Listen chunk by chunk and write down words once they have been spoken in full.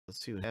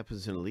Let's see what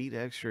happens in Elite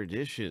Extra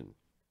Edition.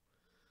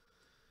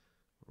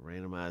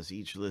 Randomize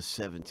each list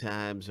 7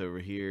 times over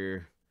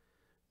here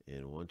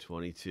in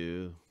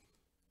 122.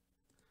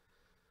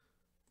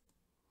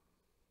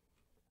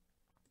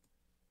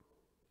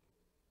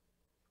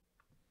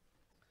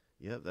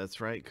 Yep, that's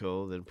right,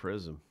 Cole. Then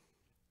Prism.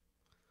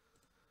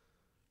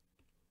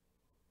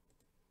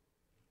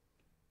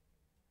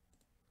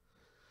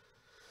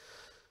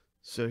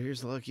 So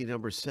here's lucky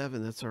number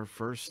 7. That's our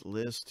first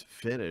list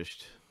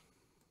finished.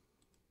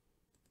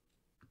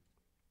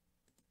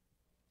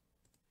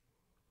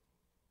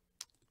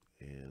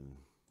 And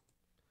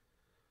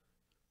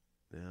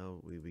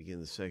now we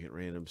begin the second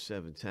random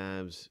 7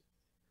 times.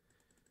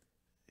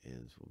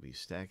 And we'll be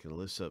stacking the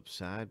lists up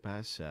side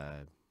by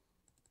side.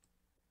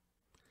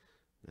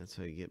 That's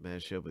how you get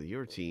matched up with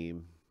your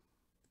team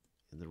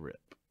in the rip.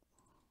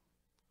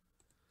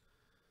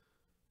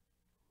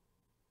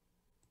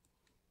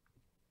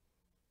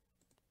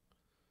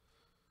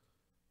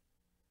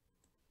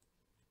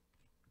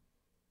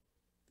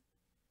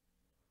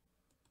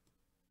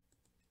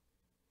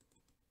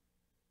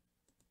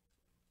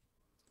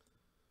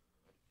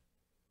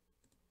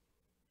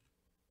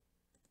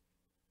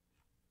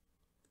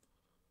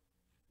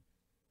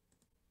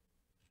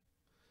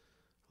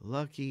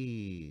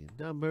 Lucky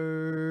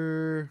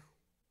number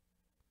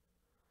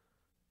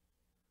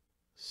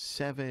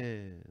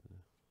 7.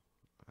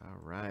 All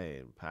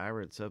right.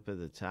 Pirates up at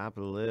the top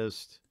of the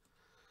list.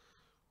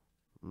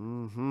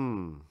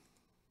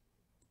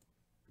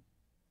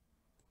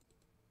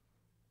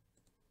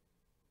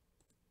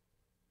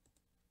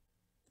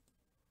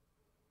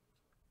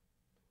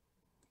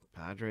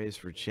 Padres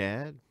for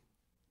Chad.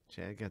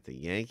 Chad got the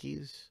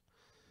Yankees.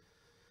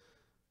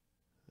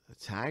 The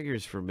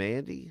Tigers for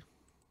Mandy.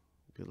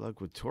 Good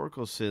luck with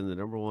Torkelson, the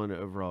 #1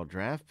 overall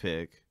draft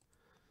pick.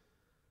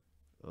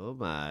 Oh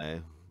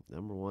my,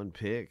 #1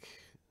 pick.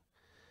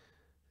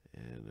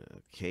 And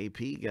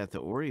KP got the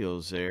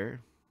Orioles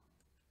there.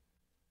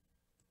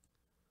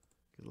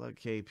 Good luck,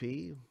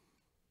 KP.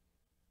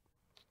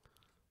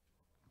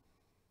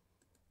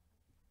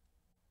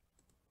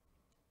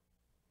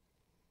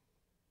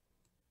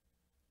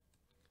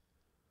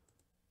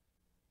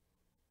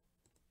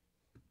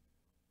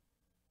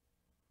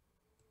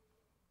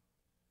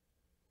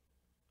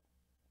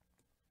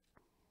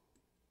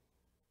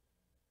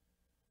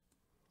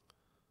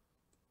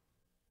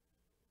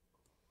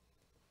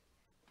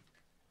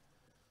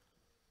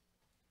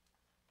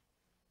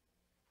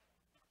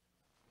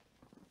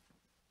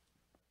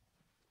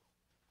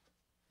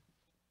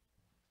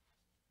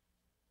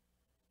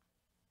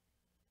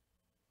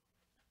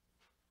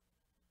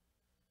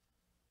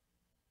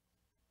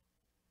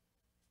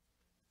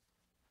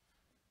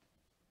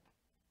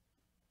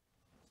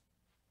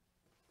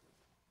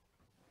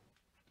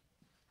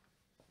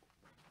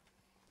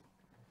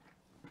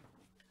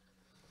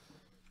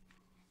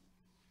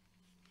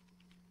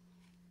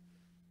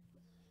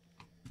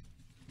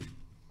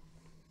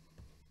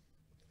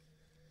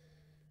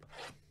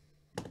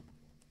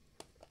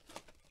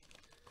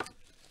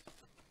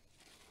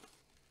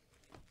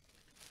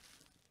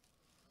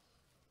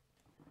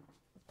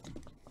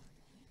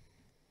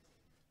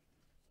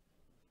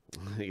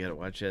 You gotta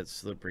watch that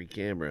slippery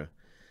camera.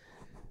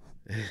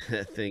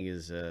 That thing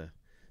is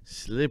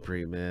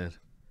slippery, man.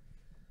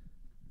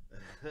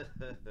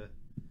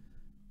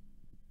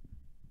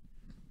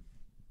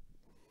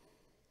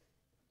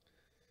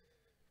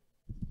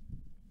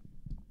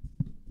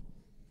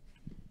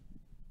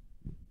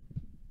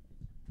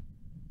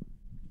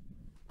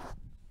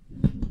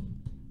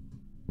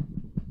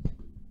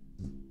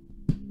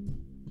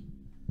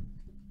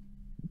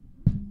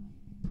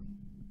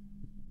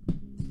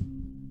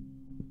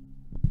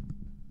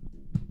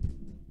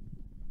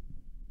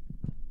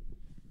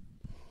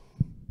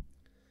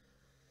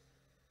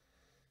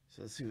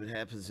 So let's see what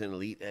happens in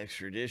Elite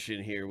Extra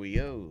Edition. Here we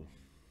go.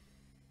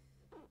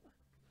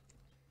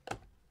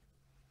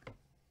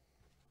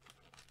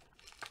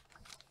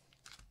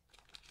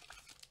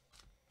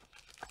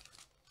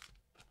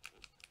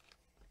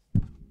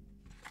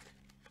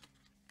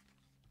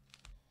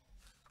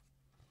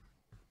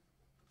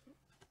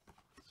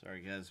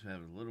 Sorry, guys, I'm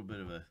having a little bit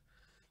of a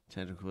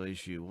technical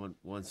issue.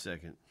 One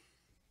second.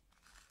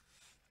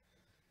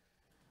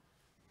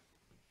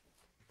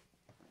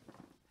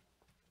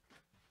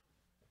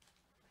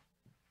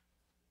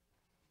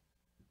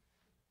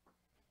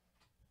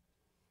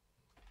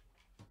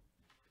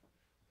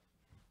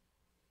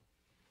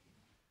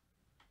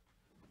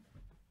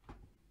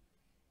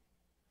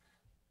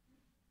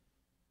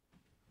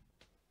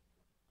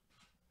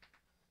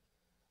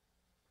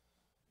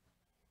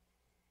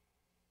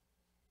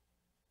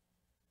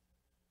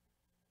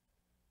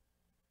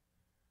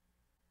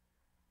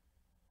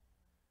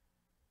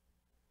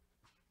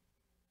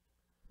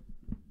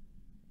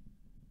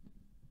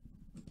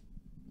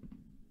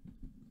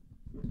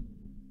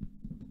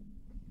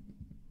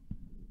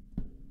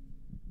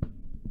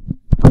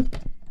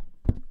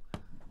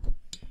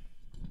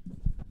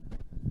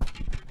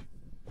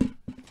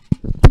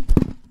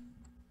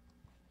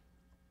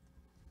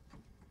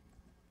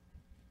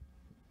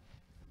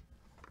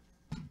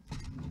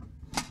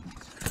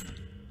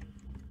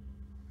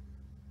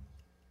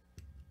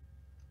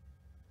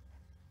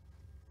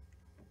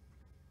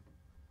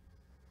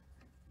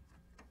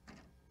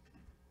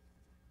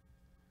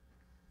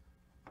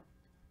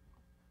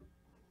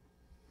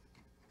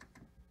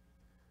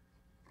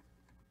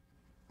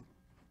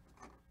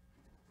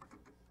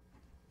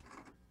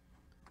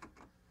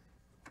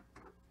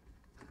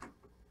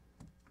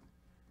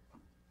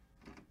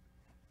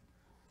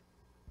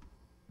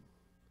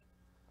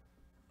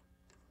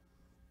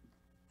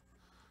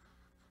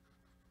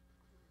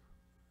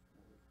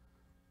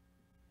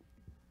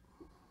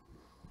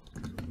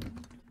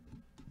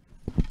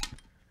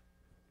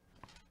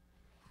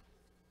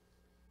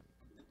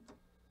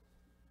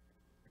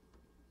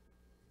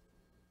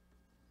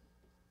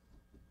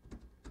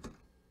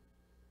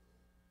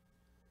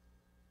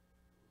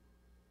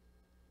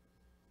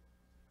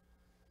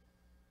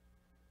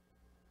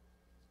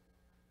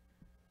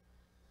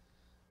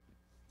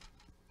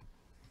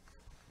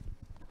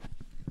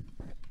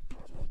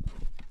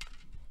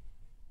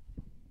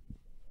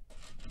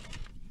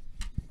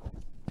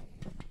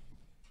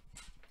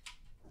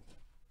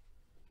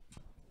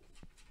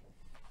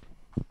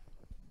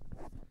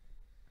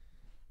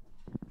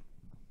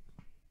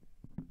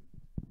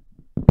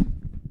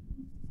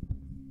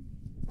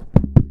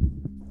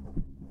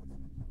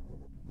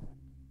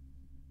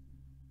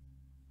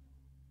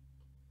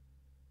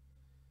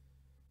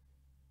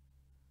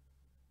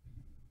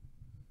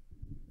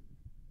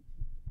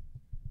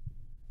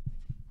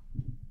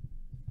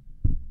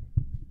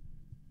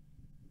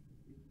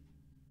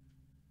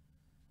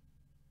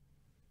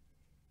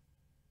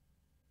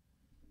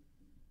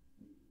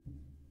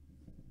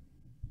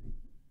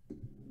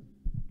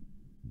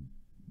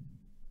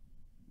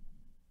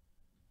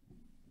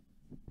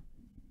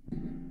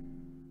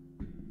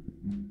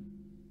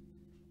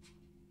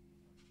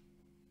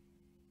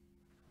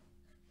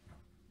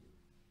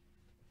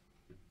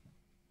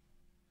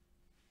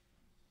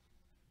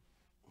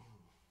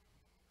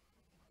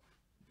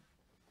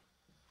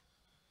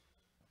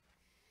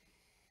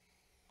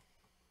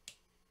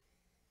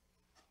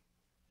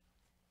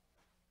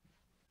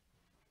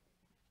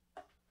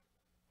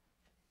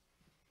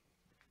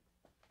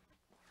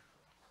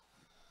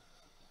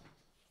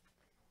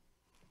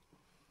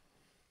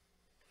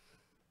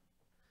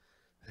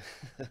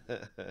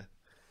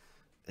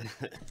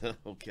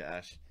 Oh,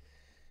 gosh.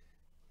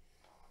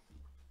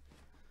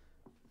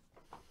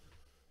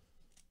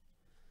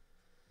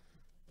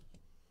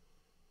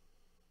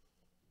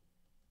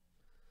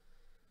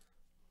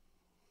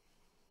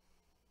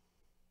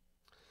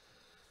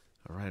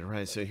 All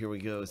right. So here we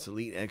go. It's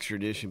Elite Extra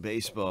Edition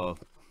Baseball.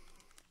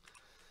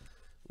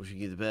 Wishing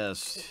you the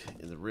best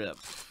in the rip.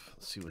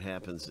 Let's see what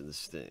happens in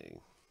this thing.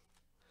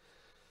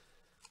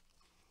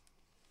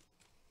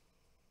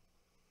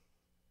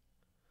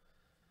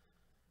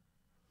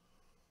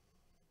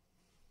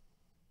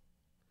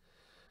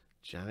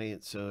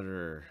 Giants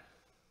owner.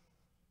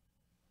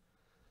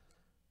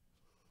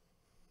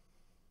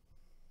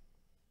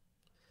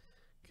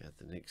 Got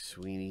the Nick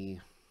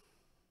Sweeney.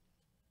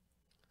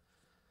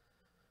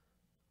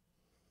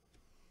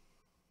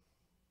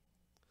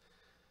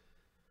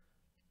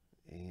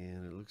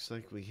 And it looks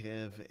like we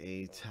have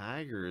a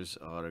Tigers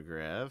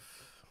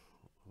autograph.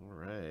 All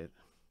right.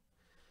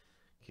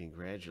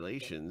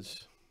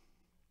 Congratulations.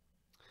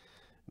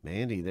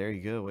 Mandy, there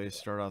you go. Way to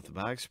start off the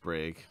box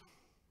break.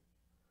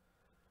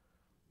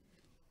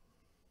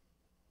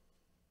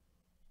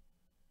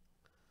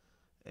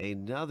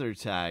 Another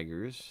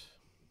Tigers.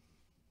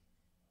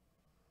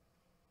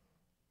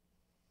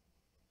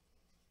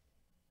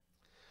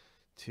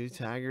 Two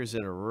Tigers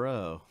in a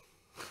row.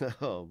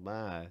 Oh,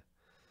 my.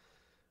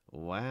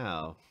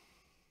 Wow.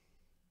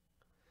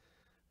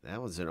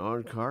 That was an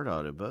on-card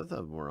auto. Both of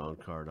them were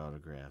on-card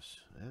autographs.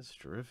 That's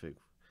terrific.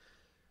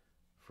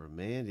 For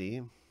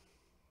Mandy.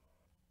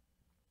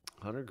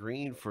 Hunter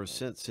Green for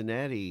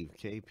Cincinnati.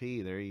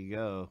 KP, there you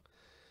go.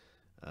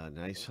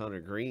 Nice Hunter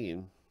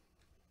Green.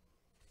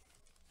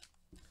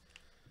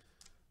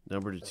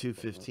 Number to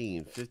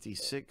 215.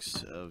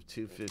 56 of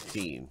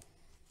 215.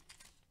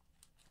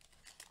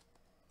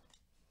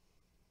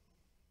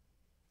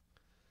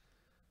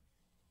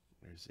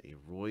 There's a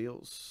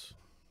Royals.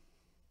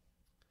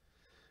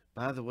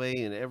 By the way,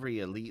 in every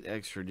Elite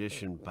Extra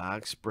Edition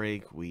box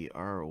break, we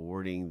are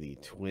awarding the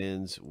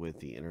Twins with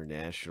the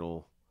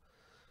international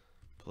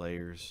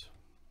players.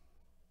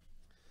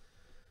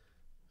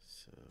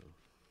 So,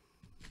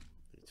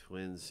 the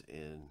Twins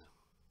in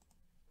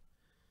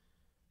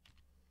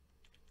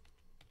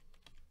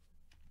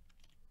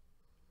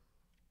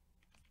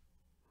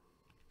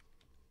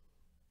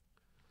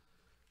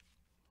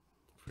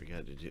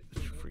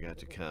forgot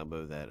to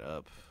combo that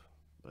up,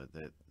 but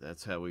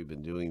that's how we've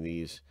been doing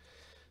these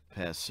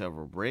past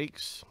several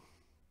breaks.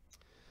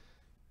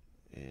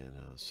 And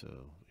so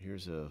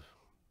here's a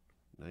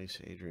nice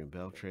Adrian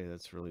Beltre.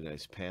 That's really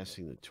nice,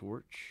 passing the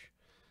torch.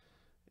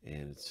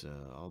 And it's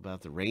all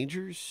about the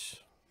Rangers.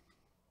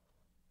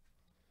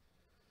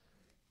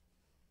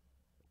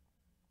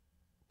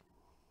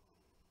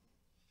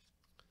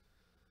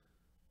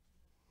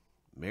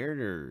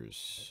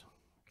 Mariners.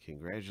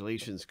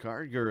 Congratulations,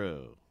 Card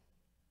Guru.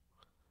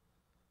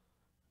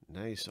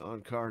 Nice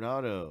on-card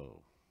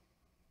auto.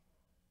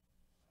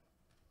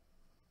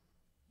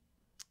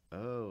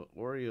 Oh,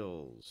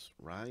 Orioles.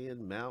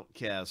 Ryan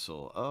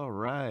Mountcastle. All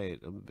right.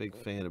 I'm a big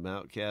fan of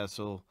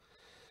Mountcastle.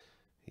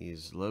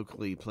 He's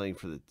locally playing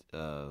for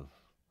the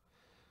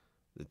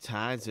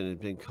Tides and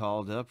had been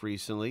called up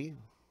recently.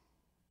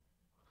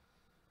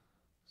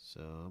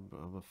 So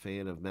I'm a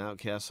fan of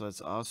Mountcastle.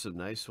 That's awesome.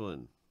 Nice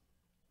one.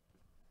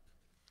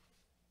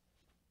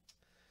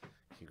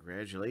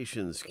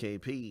 Congratulations,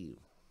 KP.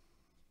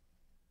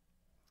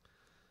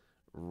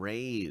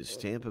 Rays.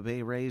 Tampa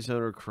Bay Rays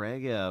owner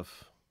Craig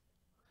F.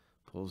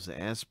 pulls the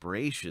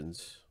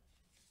aspirations.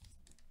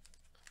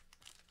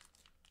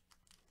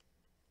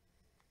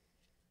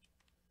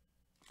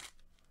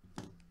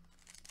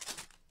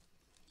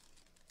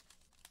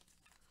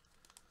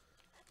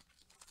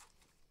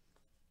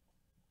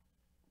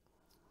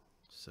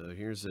 So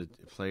here's a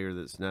player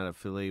that's not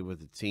affiliated with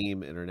the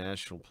team,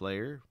 international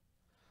player.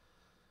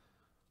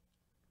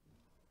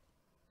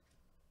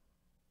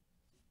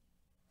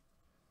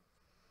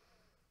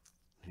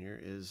 Here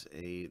is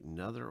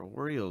another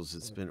Orioles.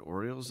 It's been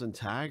Orioles and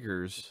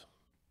Tigers.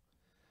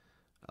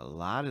 A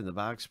lot in the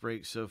box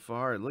break so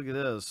far. And look at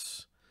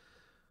this.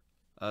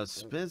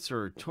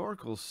 Spencer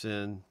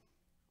Torkelson.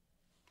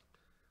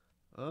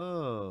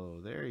 Oh,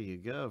 there you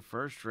go.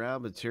 First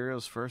round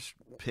materials, first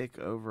pick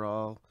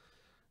overall.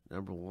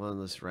 Number one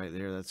list right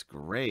there. That's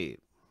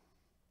great.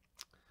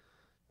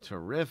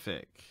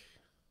 Terrific.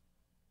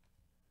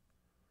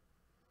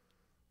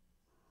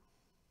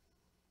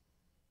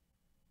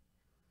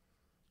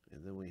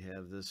 And then we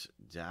have this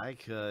die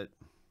cut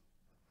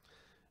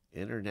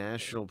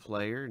international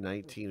player,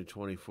 19 of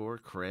 24.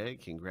 Craig,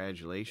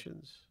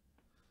 congratulations.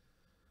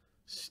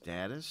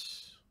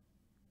 Status.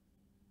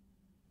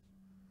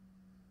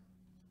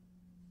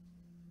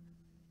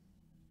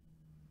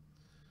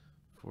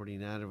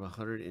 $49 of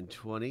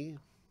 120.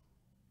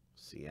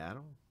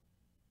 Seattle.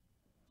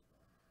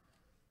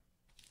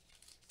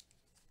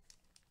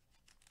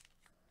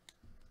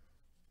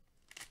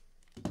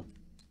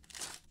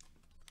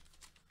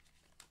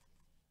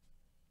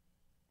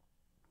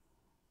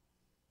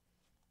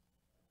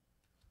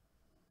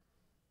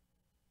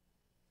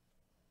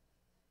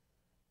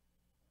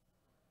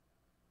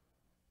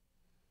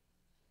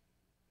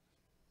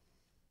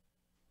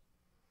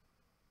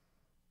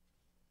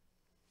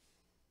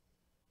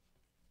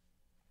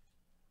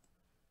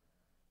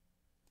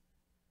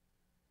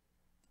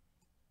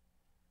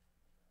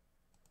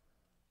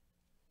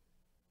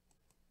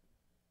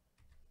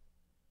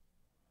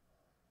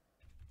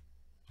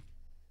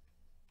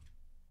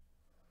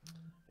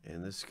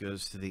 this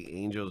goes to the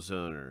Angels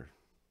owner.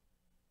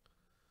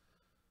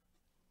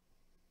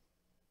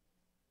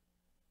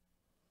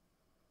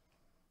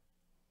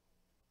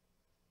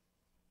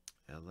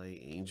 LA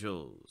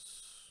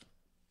Angels.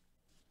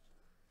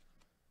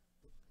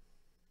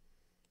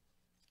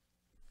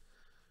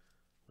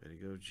 Way to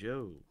go,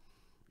 Joe.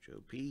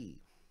 Joe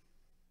P.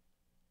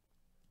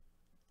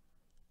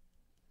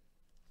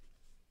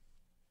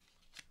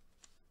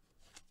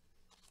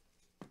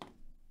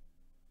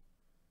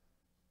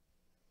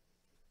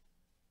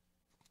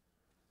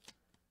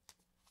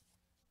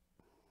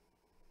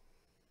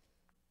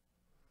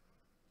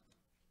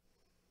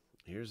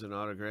 Here's an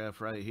autograph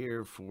right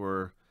here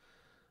for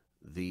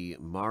the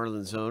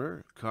Marlins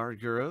owner, Card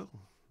Guru.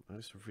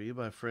 Nice one for you,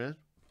 my friend.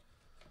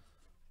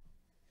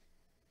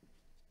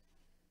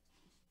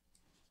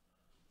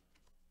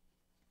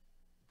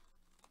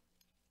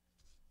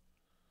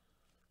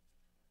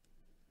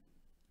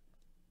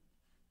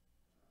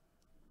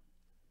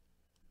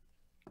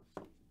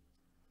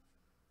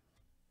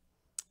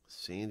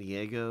 San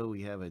Diego,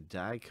 we have a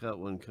die cut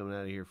one coming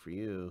out of here for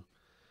you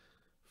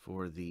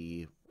for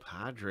the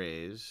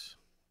Padres.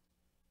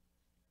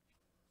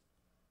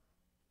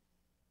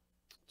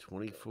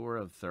 24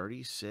 of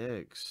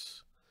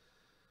 36.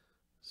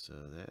 So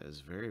that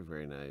is very,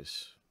 very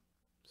nice.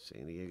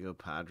 San Diego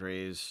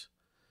Padres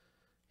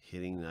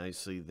hitting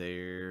nicely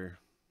there.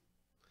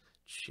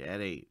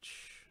 Chad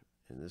H.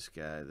 And this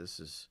guy, this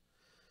is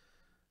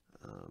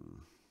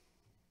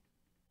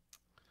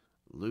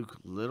Luke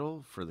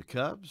Little for the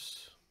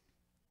Cubs.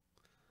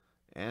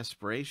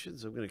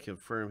 Aspirations. I'm going to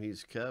confirm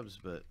he's Cubs,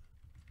 but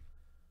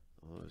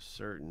I'm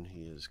certain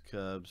he is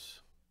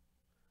Cubs.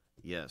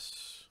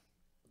 Yes.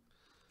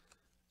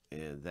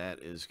 And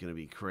that is going to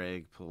be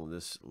Craig pulling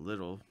this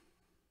Little.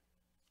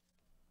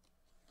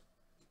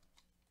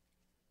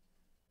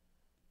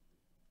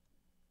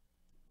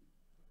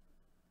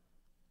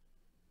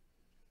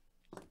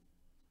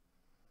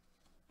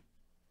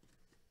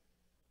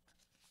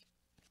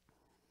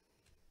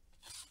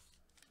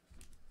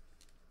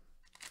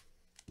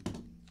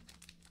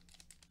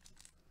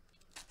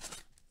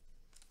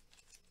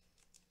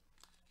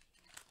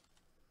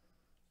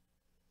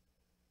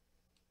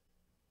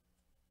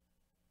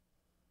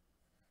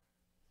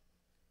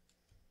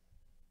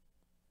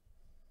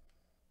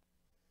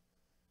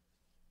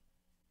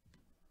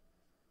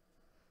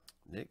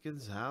 Nick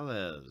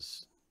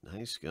Gonzalez.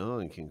 Nice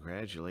going.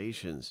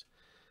 Congratulations.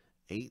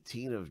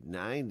 18 of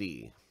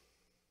 90.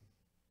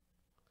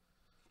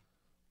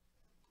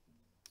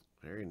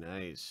 Very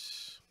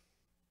nice.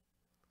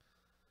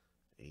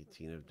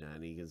 18 of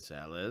 90,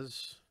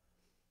 Gonzalez.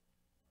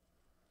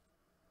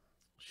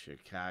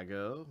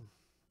 Chicago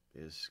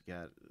has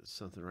got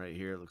something right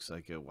here. It looks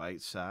like a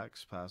White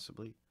Sox,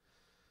 possibly.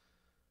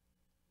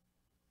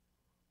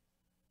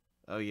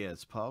 Oh, yeah,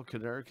 it's Paul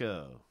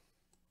Konerko.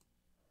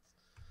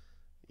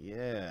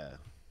 Yeah.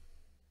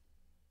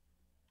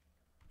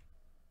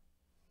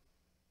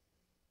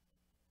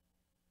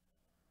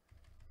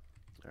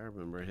 I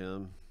remember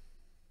him.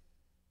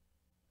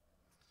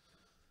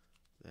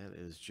 That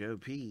is Joe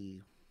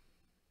P.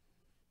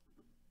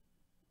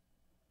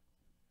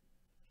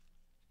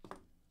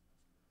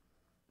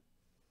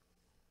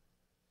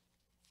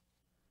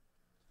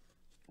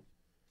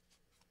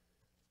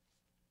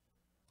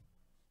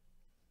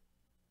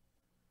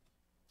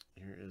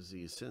 Here is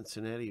the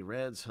Cincinnati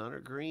Reds, Hunter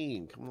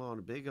Green. Come on,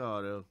 a big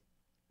auto.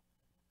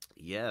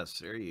 Yes,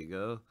 there you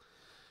go.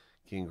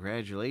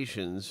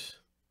 Congratulations.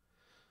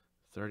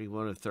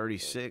 31 of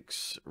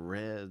 36,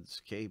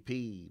 Reds,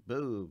 KP,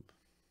 boom.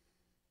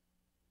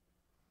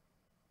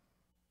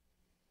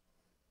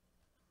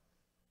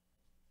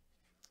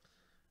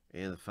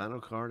 And the final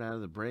card out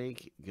of the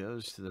break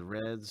goes to the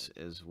Reds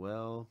as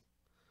well.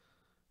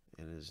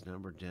 And is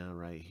numbered down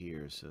right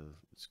here. So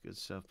it's good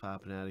stuff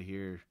popping out of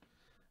here.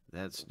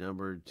 That's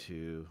numbered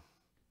to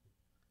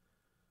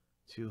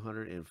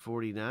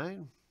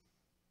 249.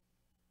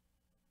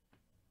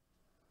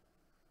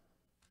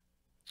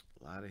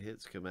 A lot of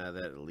hits come out of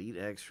that Elite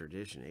Extra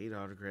Edition. 8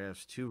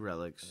 autographs, 2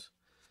 relics.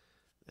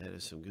 That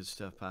is some good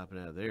stuff popping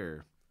out of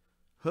there.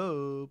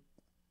 Hope.